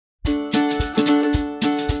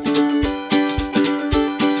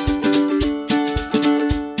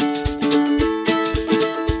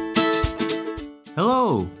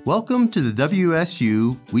Welcome to the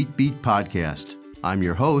WSU Wheat Beat Podcast. I'm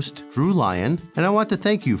your host, Drew Lyon, and I want to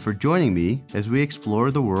thank you for joining me as we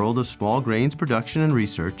explore the world of small grains production and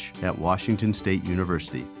research at Washington State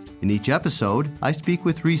University. In each episode, I speak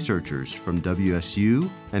with researchers from WSU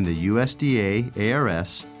and the USDA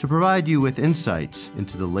ARS to provide you with insights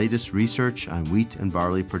into the latest research on wheat and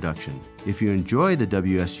barley production. If you enjoy the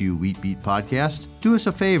WSU Wheat Beat podcast, do us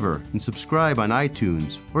a favor and subscribe on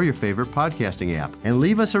iTunes or your favorite podcasting app. And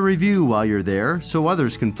leave us a review while you're there so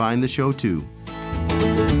others can find the show too.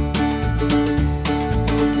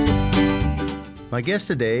 My guest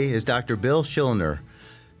today is Dr. Bill Schillner.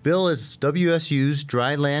 Bill is WSU's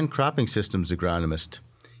Dryland Cropping Systems agronomist.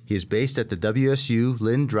 He is based at the WSU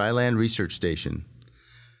Lynn Dryland Research Station.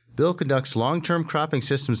 Bill conducts long-term cropping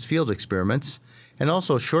systems field experiments and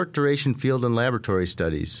also short-duration field and laboratory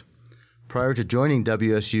studies. Prior to joining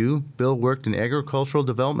WSU, Bill worked in agricultural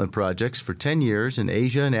development projects for 10 years in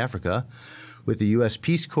Asia and Africa with the U.S.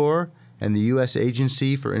 Peace Corps and the U.S.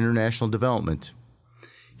 Agency for International Development.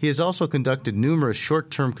 He has also conducted numerous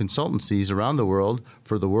short-term consultancies around the world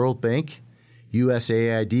for the World Bank,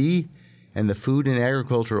 USAID, and the Food and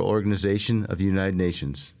Agriculture Organization of the United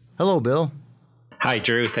Nations. Hello, Bill. Hi,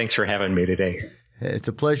 Drew. Thanks for having me today. It's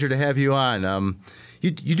a pleasure to have you on.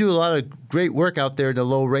 You do a lot of great work out there in the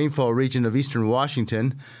low rainfall region of eastern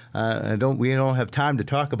Washington. We don't have time to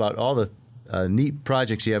talk about all the neat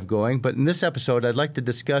projects you have going, but in this episode, I'd like to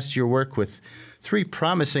discuss your work with three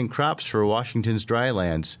promising crops for Washington's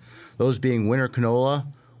drylands, those being winter canola,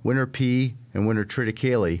 winter pea, and winter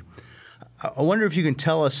triticale. I wonder if you can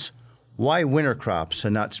tell us why winter crops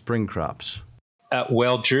and not spring crops.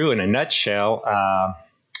 Well, Drew, in a nutshell,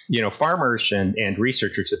 farmers and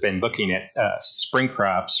researchers have been looking at spring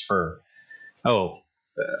crops for,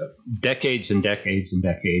 decades and decades and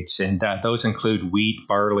decades. And those include wheat,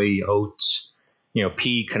 barley, oats,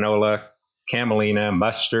 pea, canola, camelina,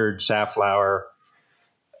 mustard, safflower,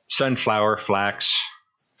 sunflower, flax,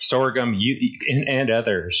 sorghum, and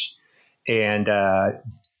others. And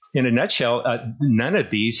in a nutshell, none of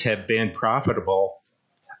these have been profitable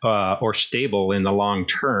or stable in the long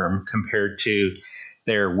term compared to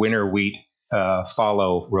their winter wheat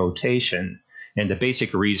fallow rotation. And the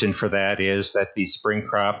basic reason for that is that these spring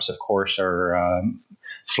crops, of course, are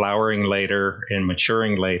flowering later and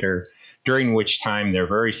maturing later, during which time they're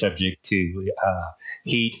very subject to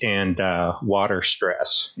heat and water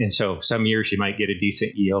stress. And so some years you might get a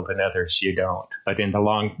decent yield and others you don't. But in the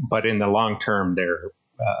long term,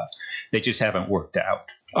 they just haven't worked out.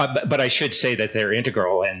 But I should say that they're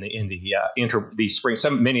integral many of these spring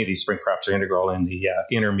crops are integral in the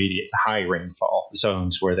intermediate high rainfall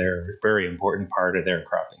zones where they're a very important part of their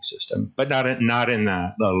cropping system, but not in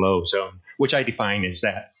the low zone, which I define as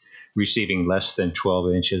that receiving less than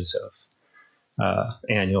 12 inches of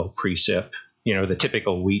annual precip, the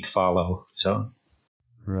typical wheat fallow zone.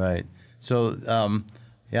 Right. So,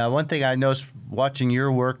 one thing I noticed watching your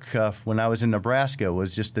work when I was in Nebraska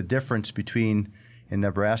was just the difference between in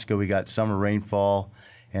Nebraska, we got summer rainfall,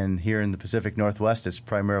 and here in the Pacific Northwest, it's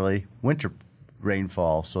primarily winter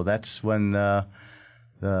rainfall. So that's when the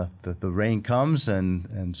rain comes,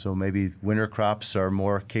 and so maybe winter crops are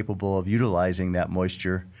more capable of utilizing that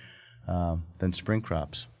moisture than spring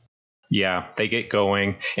crops. Yeah, they get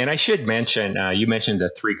going. And I should mention, you mentioned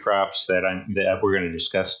the three crops that we're going to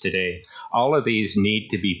discuss today. All of these need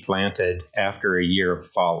to be planted after a year of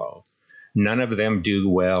fallow. None of them do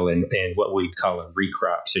well in what we'd call a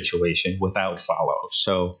recrop situation without fallow.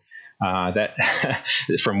 So that,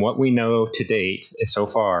 from what we know to date so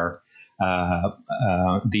far,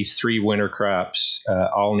 these three winter crops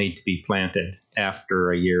all need to be planted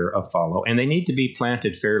after a year of fallow, and they need to be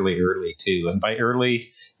planted fairly early too. And by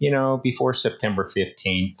early, before September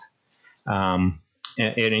 15th.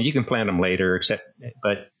 And you can plant them later,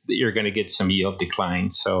 but you're going to get some yield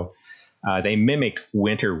decline. So they mimic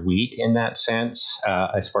winter wheat in that sense,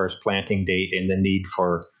 as far as planting date and the need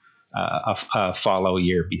for a fallow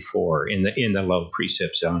year before in the low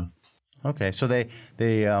precip zone. Okay, so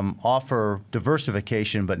they offer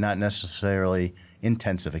diversification, but not necessarily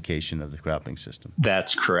intensification of the cropping system.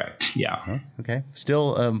 That's correct. Yeah. Okay.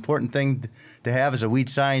 Still an important thing to have as a weed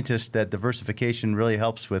scientist. That diversification really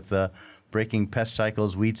helps with breaking pest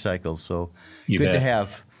cycles, weed cycles. So good to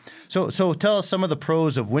have. So tell us some of the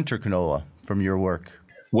pros of winter canola from your work.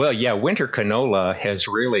 Well, yeah, winter canola has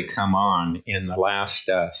really come on in the last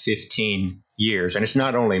 15 years. And it's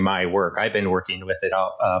not only my work. I've been working with it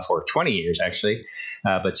for 20 years, actually.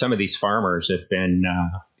 But some of these farmers have been,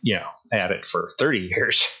 at it for 30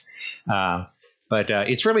 years. But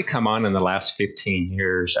it's really come on in the last 15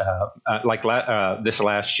 years. This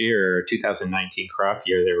last year, 2019 crop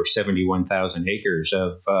year, there were 71,000 acres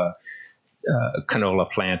of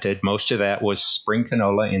canola planted. Most of that was spring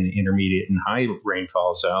canola in the intermediate and high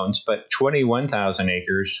rainfall zones, but 21,000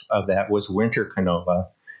 acres of that was winter canola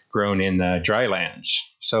grown in the drylands.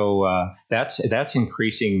 So that's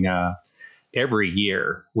increasing every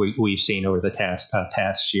year. We've seen over the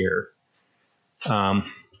past year.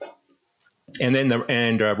 And then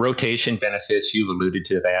rotation benefits, you've alluded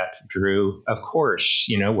to that, Drew. Of course,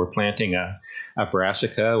 we're planting a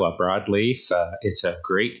brassica, a broadleaf. It's a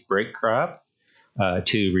great break crop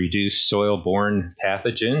to reduce soil-borne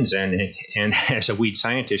pathogens. And as a weed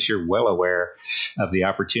scientist, you're well aware of the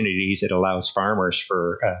opportunities it allows farmers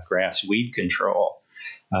for grass weed control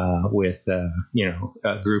with,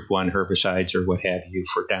 Group 1 herbicides or what have you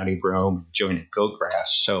for downy brome, jointed goatgrass.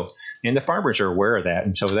 So, and the farmers are aware of that,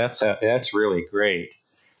 and so that's really great.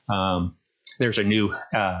 There's a new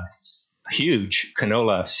huge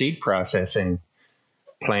canola seed processing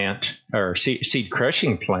plant or seed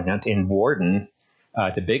crushing plant in Warden,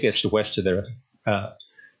 the biggest west of the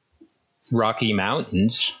Rocky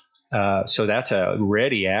Mountains. So that's a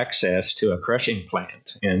ready access to a crushing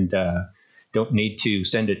plant, and don't need to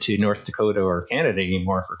send it to North Dakota or Canada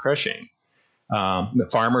anymore for crushing. The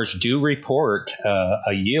farmers do report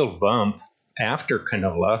a yield bump after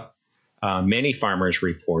canola. Many farmers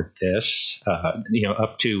report this,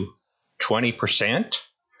 up to 20%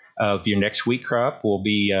 of your next wheat crop will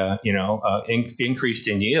be, increased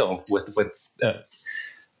in yield with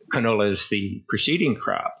canola as the preceding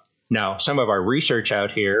crop. Now, some of our research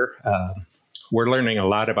out here, we're learning a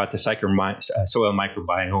lot about the soil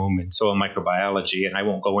microbiome and soil microbiology, and I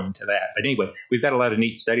won't go into that. But anyway, we've got a lot of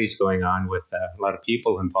neat studies going on with a lot of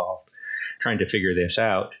people involved trying to figure this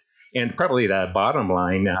out. And probably the bottom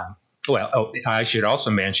line, I should also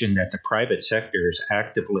mention that the private sector is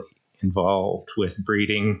actively involved with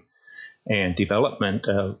breeding and development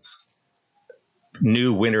of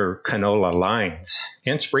new winter canola lines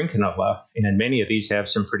and spring canola. And many of these have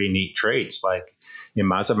some pretty neat traits like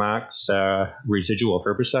Imazamax residual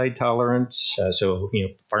herbicide tolerance. So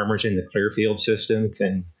farmers in the Clearfield system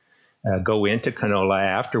can go into canola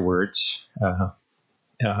afterwards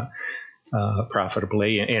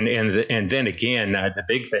profitably. And then again, the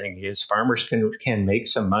big thing is farmers can make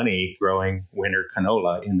some money growing winter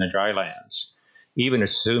canola in the drylands, even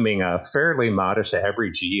assuming a fairly modest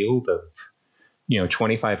average yield of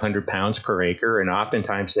 2,500 pounds per acre, and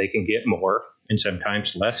oftentimes they can get more and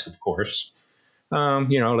sometimes less, of course.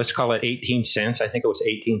 Let's call it 18 cents. I think it was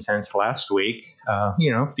 18 cents last week.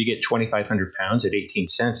 If you get 2,500 pounds at 18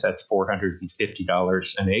 cents, that's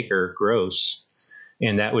 $450 an acre gross.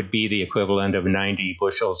 And that would be the equivalent of 90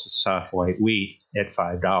 bushels of soft white wheat at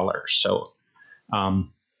 $5.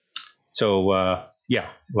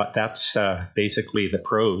 That's basically the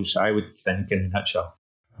pros, I would think, in a nutshell.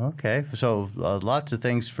 Okay, so lots of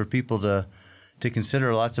things for people to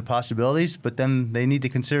consider, lots of possibilities, but then they need to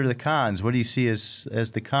consider the cons. What do you see as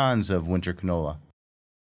the cons of winter canola?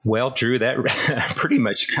 Well, Drew, that pretty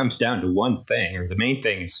much comes down to one thing, or the main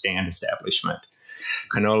thing is stand establishment.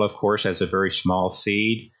 Canola, of course, has a very small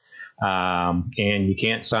seed, and you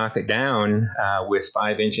can't sock it down with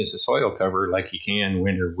 5 inches of soil cover like you can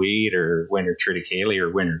winter wheat or winter triticale or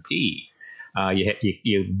winter pea.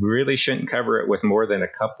 You really shouldn't cover it with more than a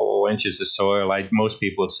couple inches of soil. Most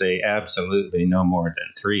people would say absolutely no more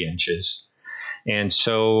than 3 inches. And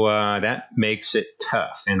so that makes it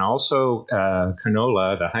tough. And also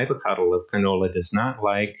canola, the hypocotyl of canola does not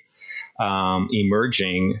like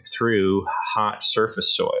emerging through hot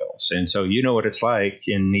surface soils. And so you know what it's like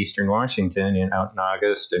in eastern Washington out in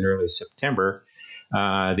August and early September.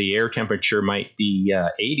 The air temperature might be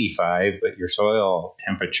 85, but your soil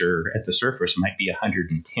temperature at the surface might be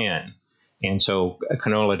 110. And so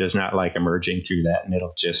canola does not like emerging through that, and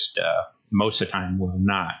it'll just, most of the time, will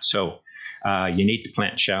not. So you need to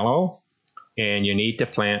plant shallow, and you need to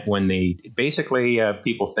plant when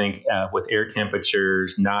people think with air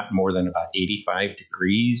temperatures not more than about 85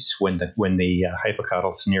 degrees when the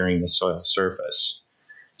hypocotyl is nearing the soil surface.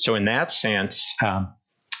 So in that sense, winter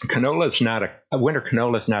canola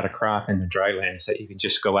is not a crop in the drylands that you can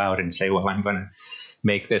just go out and say, well, I'm going to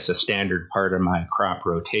make this a standard part of my crop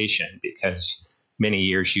rotation, because many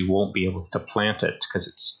years you won't be able to plant it because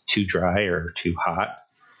it's too dry or too hot.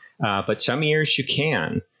 But some years you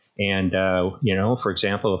can. And, for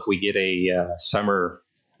example, if we get a summer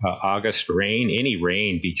August rain, any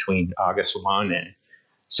rain between August 1 and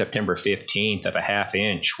September 15th of a half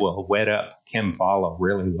inch will wet up Chem Follow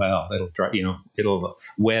really well. It'll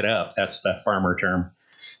wet up. That's the farmer term.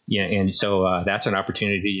 Yeah, and so that's an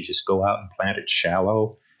opportunity to just go out and plant it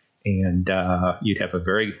shallow, and you'd have a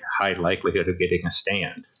very high likelihood of getting a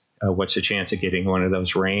stand. What's the chance of getting one of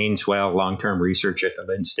those rains? Well, long-term research at the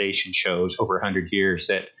Lynn Station shows over 100 years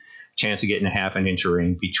that chance of getting a half an inch of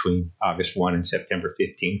rain between August 1 and September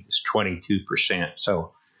 15th is 22%.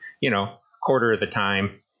 So, quarter of the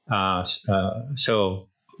time. So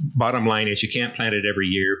bottom line is you can't plant it every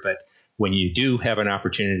year, but when you do have an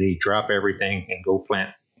opportunity, drop everything and go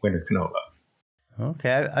plant winter canola.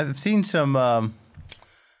 Okay, I've seen some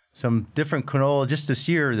different canola just this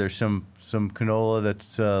year. There's some canola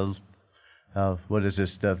that's what is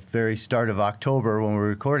this? The very start of October when we're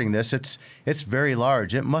recording this. It's very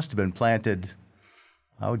large. It must have been planted,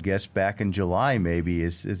 I would guess, back in July maybe.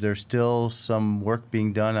 Is there still some work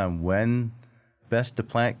being done on when best to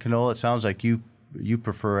plant canola? It sounds like you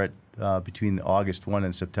prefer it between August 1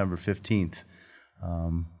 and September 15th.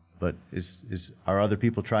 But are other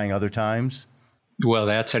people trying other times? Well,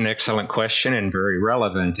 that's an excellent question and very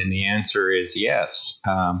relevant. And the answer is yes.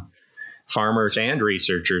 Farmers and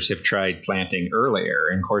researchers have tried planting earlier.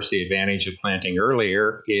 And of course, the advantage of planting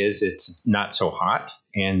earlier is it's not so hot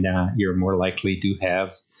and you're more likely to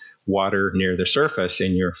have water near the surface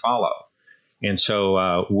in your fallow. And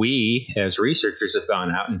so we, as researchers, have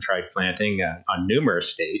gone out and tried planting on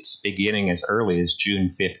numerous dates, beginning as early as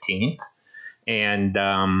June 15th. And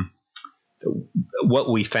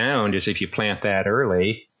what we found is if you plant that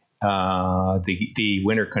early, the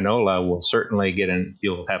winter canola will certainly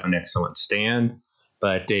you'll have an excellent stand,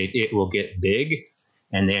 but it will get big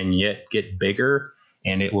and then yet get bigger,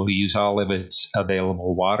 and it will use all of its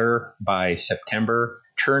available water by September,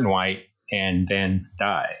 turn white, and then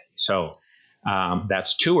die. So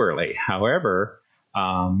that's too early. However,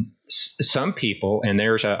 some people, and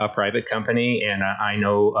there's a private company, and I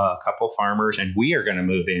know a couple farmers, and we are going to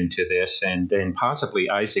move into this, and then possibly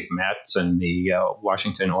Isaac Matson, the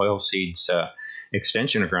Washington Oilseeds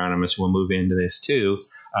extension agronomist, will move into this too,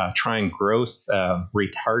 trying growth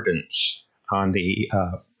retardants on the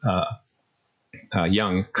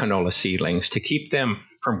young canola seedlings to keep them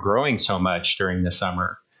from growing so much during the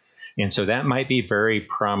summer. And so that might be very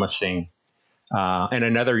promising. And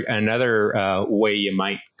another way you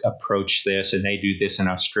might approach this, and they do this in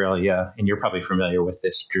Australia, and you're probably familiar with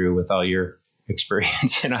this, Drew, with all your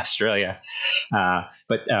experience in Australia.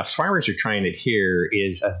 But farmers are trying it here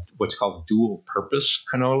is what's called dual purpose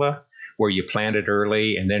canola, where you plant it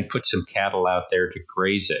early and then put some cattle out there to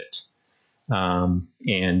graze it.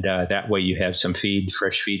 And that way you have some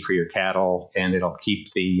fresh feed for your cattle, and it'll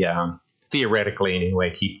keep theoretically anyway,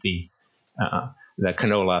 keep the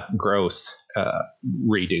canola growth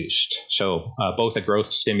reduced. So both a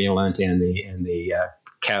growth stimulant and the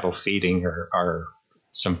cattle feeding are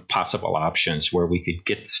some possible options where we could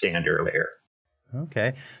get the stand earlier.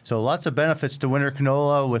 Okay. So lots of benefits to winter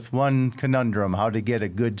canola with one conundrum, how to get a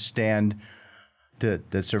good stand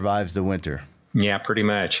that survives the winter. Yeah, pretty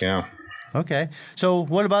much, yeah. Okay. So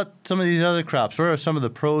what about some of these other crops? What are some of the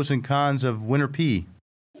pros and cons of winter pea?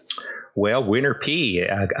 Well, winter pea,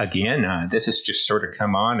 again, this has just sort of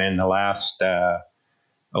come on in the last 10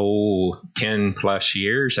 plus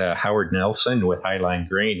years. Howard Nelson with Highline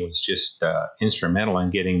Grain was just instrumental in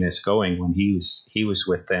getting this going when he was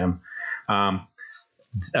with them.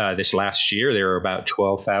 This last year, there were about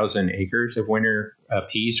 12,000 acres of winter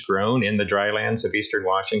peas grown in the drylands of eastern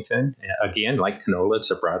Washington. Again, like canola,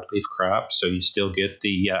 it's a broadleaf crop, so you still get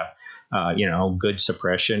the good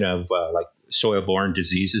suppression of like soil-borne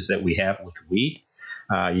diseases that we have with wheat.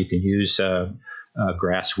 You can use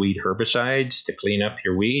grass weed herbicides to clean up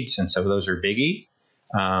your weeds, and so those are biggie.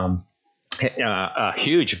 A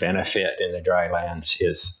huge benefit in the drylands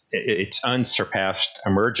is its unsurpassed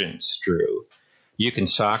emergence, Drew. You can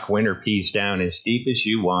sock winter peas down as deep as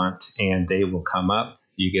you want, and they will come up.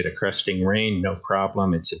 You get a crusting rain, no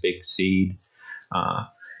problem. It's a big seed. I'm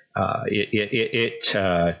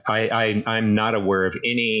not aware of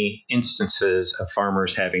any instances of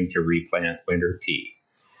farmers having to replant winter pea.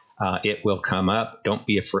 It will come up. Don't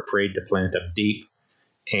be afraid to plant them deep.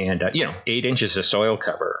 And 8 inches of soil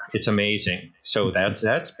cover. It's amazing. So that's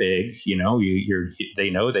big. They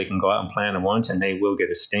know they can go out and plant them once, and they will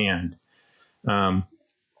get a stand.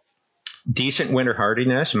 Decent winter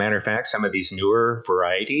hardiness. Matter of fact, some of these newer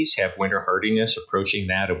varieties have winter hardiness approaching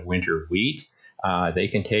that of winter wheat. They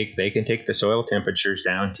can take the soil temperatures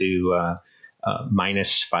down to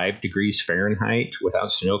minus 5 degrees Fahrenheit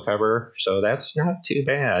without snow cover. So that's not too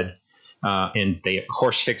bad. And they, of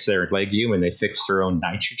course, fix their legume, and they fix their own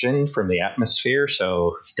nitrogen from the atmosphere.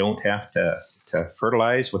 So you don't have to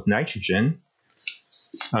fertilize with nitrogen.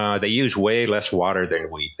 They use way less water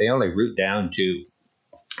than wheat. They only root down to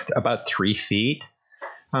about 3 feet.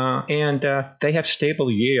 And they have stable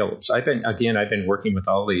yields. I've been working with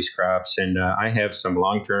all these crops, and I have some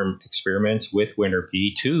long-term experiments with winter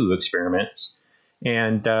pea, 2 experiments,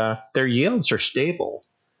 and their yields are stable.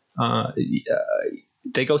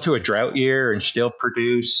 They go through a drought year and still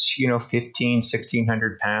produce,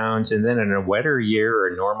 1,600 pounds. And then in a wetter year or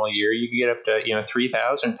a normal year, you can get up to,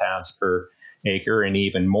 3,000 pounds per acre and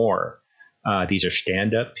even more. These are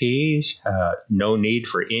stand-up peas, no need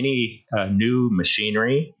for any new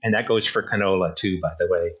machinery. And that goes for canola too, by the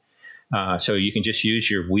way. So you can just use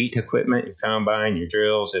your wheat equipment, your combine, your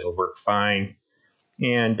drills. It'll work fine.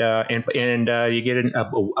 And you get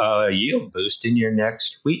a yield boost in your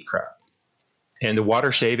next wheat crop. And the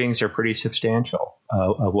water savings are pretty substantial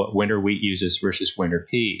of what winter wheat uses versus winter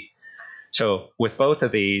pea. So with both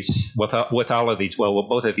of these, with all of these, well, with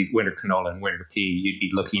both of these, winter canola and winter pea, you'd be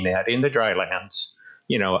looking at in the drylands,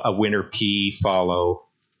 a winter pea follow,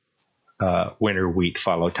 winter wheat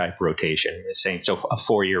follow type rotation. The same, so a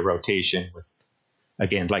 4-year rotation with,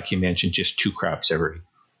 again, like you mentioned, just 2 crops every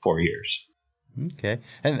 4 years. Okay,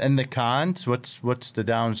 and the cons, what's the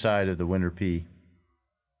downside of the winter pea?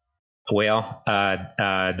 Well,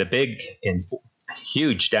 the big and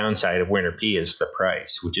huge downside of winter pea is the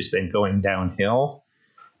price, which has been going downhill.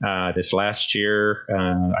 This last year,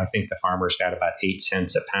 I think the farmers got about 8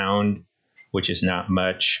 cents a pound, which is not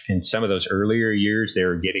much. In some of those earlier years, they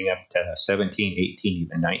were getting up to 17, 18,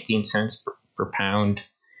 even 19 cents per pound.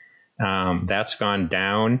 That's gone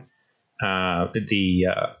down.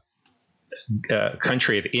 The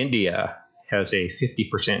country of India has a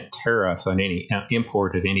 50% tariff on any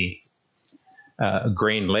import of any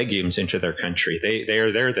grain legumes into their country.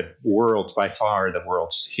 They're the world, by far the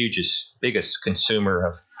world's biggest consumer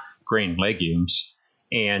of grain legumes,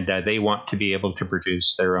 and they want to be able to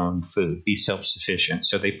produce their own food, be self-sufficient.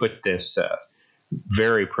 So they put this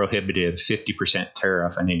very prohibitive 50%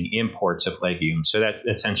 tariff on any imports of legumes. So that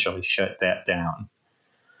essentially shut that down.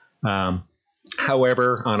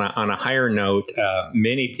 However, on a higher note,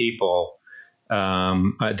 many people,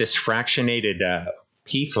 this fractionated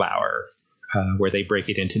pea flour, where they break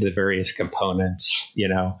it into the various components,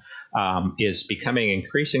 is becoming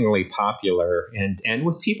increasingly popular, and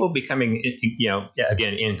with people becoming,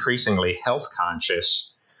 again, increasingly health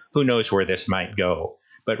conscious, who knows where this might go.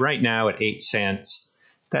 But right now at 8 cents,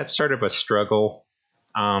 that's sort of a struggle.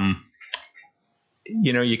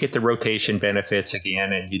 You get the rotation benefits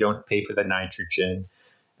again, and you don't pay for the nitrogen,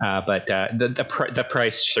 but the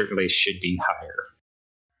price certainly should be higher.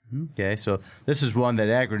 Okay, so this is one that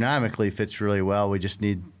agronomically fits really well. We just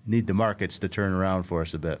need the markets to turn around for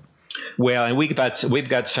us a bit. Well, and we've got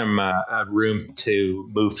some room to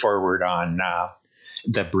move forward on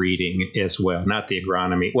the breeding as well. Not the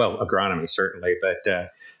agronomy. Well, agronomy certainly, but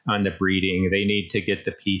on the breeding, they need to get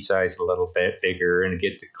the pea size a little bit bigger and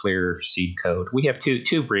get the clear seed coat. We have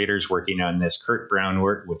two breeders working on this. Kurt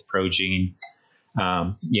Brownworth with Progene.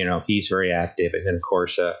 He's very active, and then of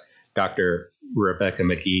course Dr. Rebecca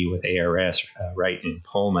McGee with ARS, right in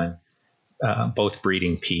Pullman, both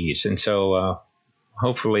breeding peas. And so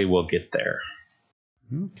hopefully we'll get there.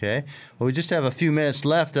 Okay. Well, we just have a few minutes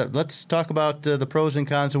left. Let's talk about the pros and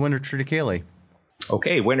cons of winter triticale.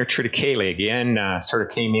 Okay, winter triticale, again, sort of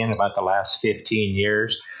came in about the last 15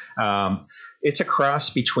 years. It's a cross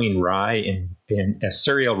between rye and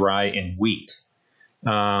cereal rye and wheat.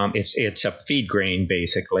 It's a feed grain,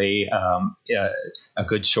 basically, a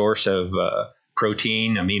good source of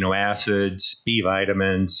protein, amino acids, B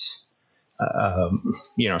vitamins.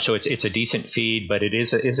 So it's a decent feed, but it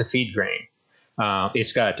is a feed grain.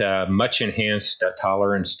 It's got much enhanced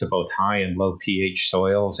tolerance to both high and low pH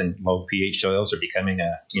soils, and low pH soils are becoming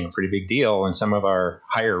a pretty big deal in some of our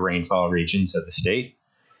higher rainfall regions of the state.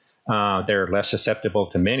 They're less susceptible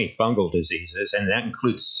to many fungal diseases, and that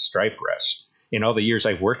includes stripe rust. In all the years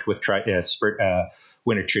I've worked with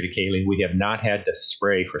winter triticale, we have not had to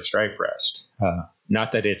spray for stripe rust.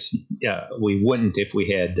 Not that we wouldn't if we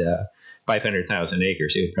had 500,000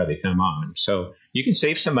 acres, it would probably come on. So you can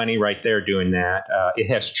save some money right there doing that. It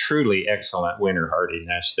has truly excellent winter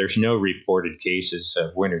hardiness. There's no reported cases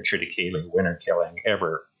of winter triticale winter killing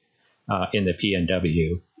ever in the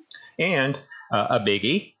PNW. And a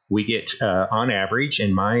biggie, we get on average,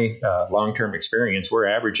 in my long-term experience, we're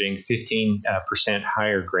averaging 15%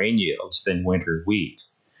 higher grain yields than winter wheat.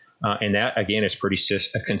 And that, again, is pretty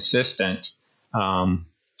consistent.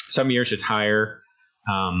 Some years it's higher.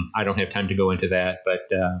 I don't have time to go into that, but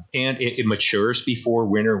and it matures before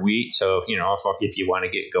winter wheat. So, if you want to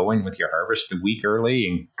get going with your harvest a week early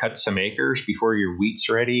and cut some acres before your wheat's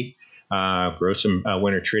ready, grow some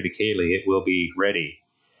winter triticale, it will be ready.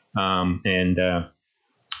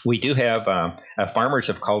 We do have farmers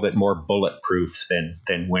have called it more bulletproof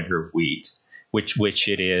than winter wheat, which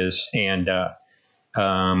it is. And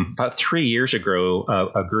about 3 years ago,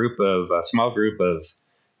 a small group of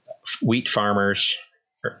wheat farmers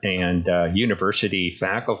and university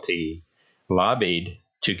faculty lobbied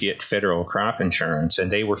to get federal crop insurance,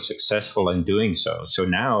 and they were successful in doing so. So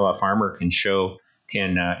now a farmer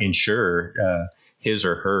can insure his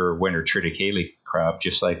or her winter triticale crop,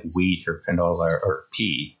 just like wheat or canola or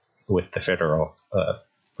pea, with the federal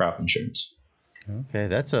crop insurance. Okay,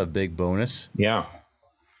 that's a big bonus. Yeah.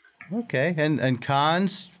 Okay, and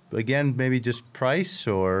cons, again, maybe just price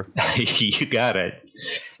or? You got it.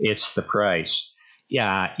 It's the price.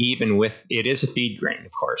 Yeah, it is a feed grain,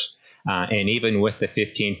 of course. And even with the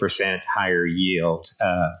 15% higher yield,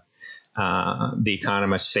 the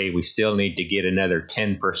economists say we still need to get another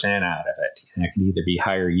 10% out of it. And it can either be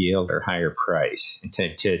higher yield or higher price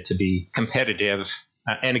to be competitive.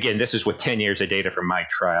 And again, this is with 10 years of data from my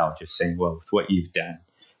trial, just saying, well, with what you've done,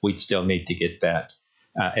 we'd still need to get that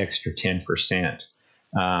extra 10%.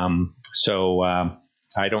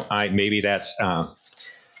 Maybe that's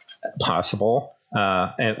possible.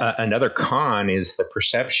 And another con is the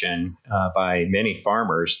perception by many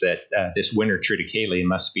farmers that this winter triticale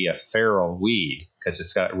must be a feral weed because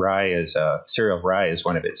it's got cereal rye as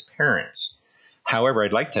one of its parents. However,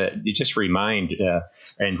 I'd like to just remind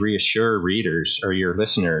and reassure readers or your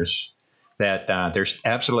listeners that there's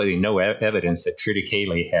absolutely no evidence that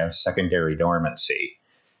triticale has secondary dormancy.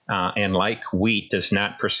 And like wheat, does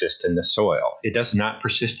not persist in the soil. It does not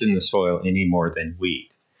persist in the soil any more than wheat.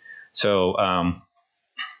 So,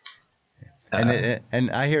 and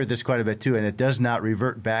I hear this quite a bit too, and it does not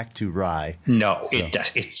revert back to rye. No, it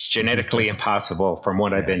does. It's genetically impossible, from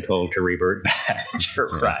what I've been told, to revert back to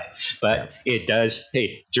rye. But it does.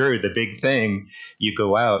 Hey, Drew, the big thing, you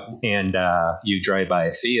go out and you drive by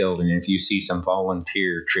a field, and if you see some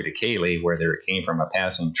volunteer triticale, whether it came from a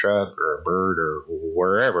passing truck or a bird or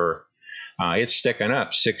wherever, it's sticking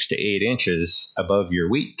up 6 to 8 inches above your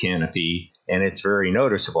wheat canopy, and it's very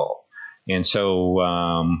noticeable. And so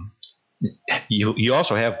you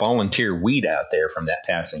also have volunteer weed out there from that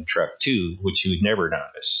passing truck too, which you would never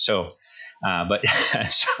notice. So,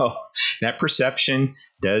 so that perception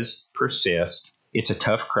does persist. It's a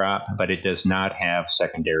tough crop, but it does not have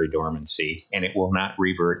secondary dormancy, and it will not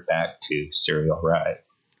revert back to cereal rye.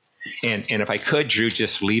 And if I could, Drew,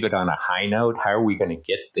 just leave it on a high note, how are we going to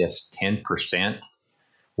get this 10%?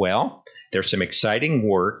 Well, there's some exciting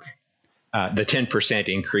work. The 10%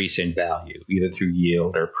 increase in value, either through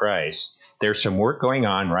yield or price. There's some work going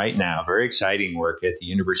on right now, very exciting work at the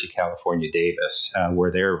University of California, Davis, where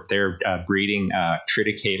they're breeding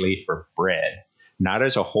triticale for bread, not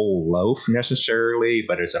as a whole loaf necessarily,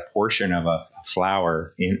 but as a portion of a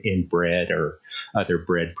flour in bread or other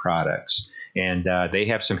bread products. And they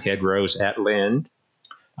have some head rows at Lind.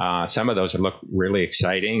 Some of those look really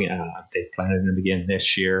exciting. They planted them again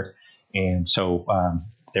this year. And so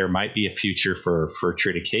there might be a future for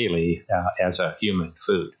triticale as a human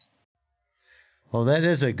food. Well, that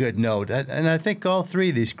is a good note. And I think all three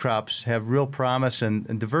of these crops have real promise, and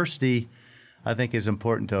diversity, I think, is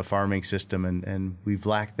important to a farming system. And we've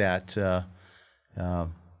lacked that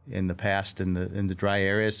in the past in the dry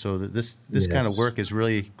areas. So that this yes. kind of work is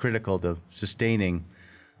really critical to sustaining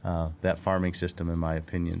that farming system, in my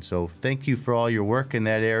opinion. So thank you for all your work in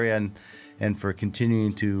that area and for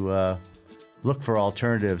continuing to look for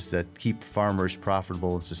alternatives that keep farmers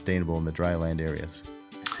profitable and sustainable in the dryland areas.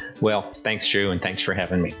 Well, thanks, Drew, and thanks for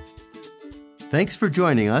having me. Thanks for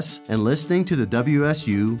joining us and listening to the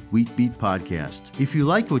WSU Wheat Beat Podcast. If you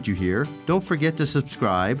like what you hear, don't forget to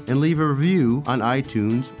subscribe and leave a review on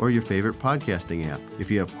iTunes or your favorite podcasting app.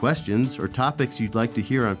 If you have questions or topics you'd like to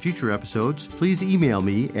hear on future episodes, please email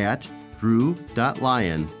me at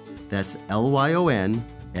drew.lyon, that's Lyon,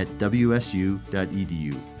 at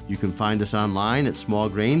wsu.edu. You can find us online at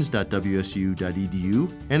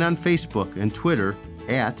smallgrains.wsu.edu and on Facebook and Twitter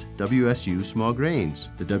at WSU Small Grains.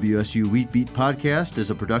 The WSU Wheat Beat Podcast is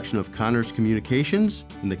a production of Connors Communications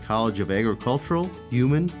in the College of Agricultural,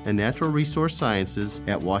 Human, and Natural Resource Sciences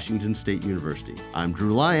at Washington State University. I'm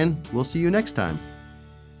Drew Lyon. We'll see you next time.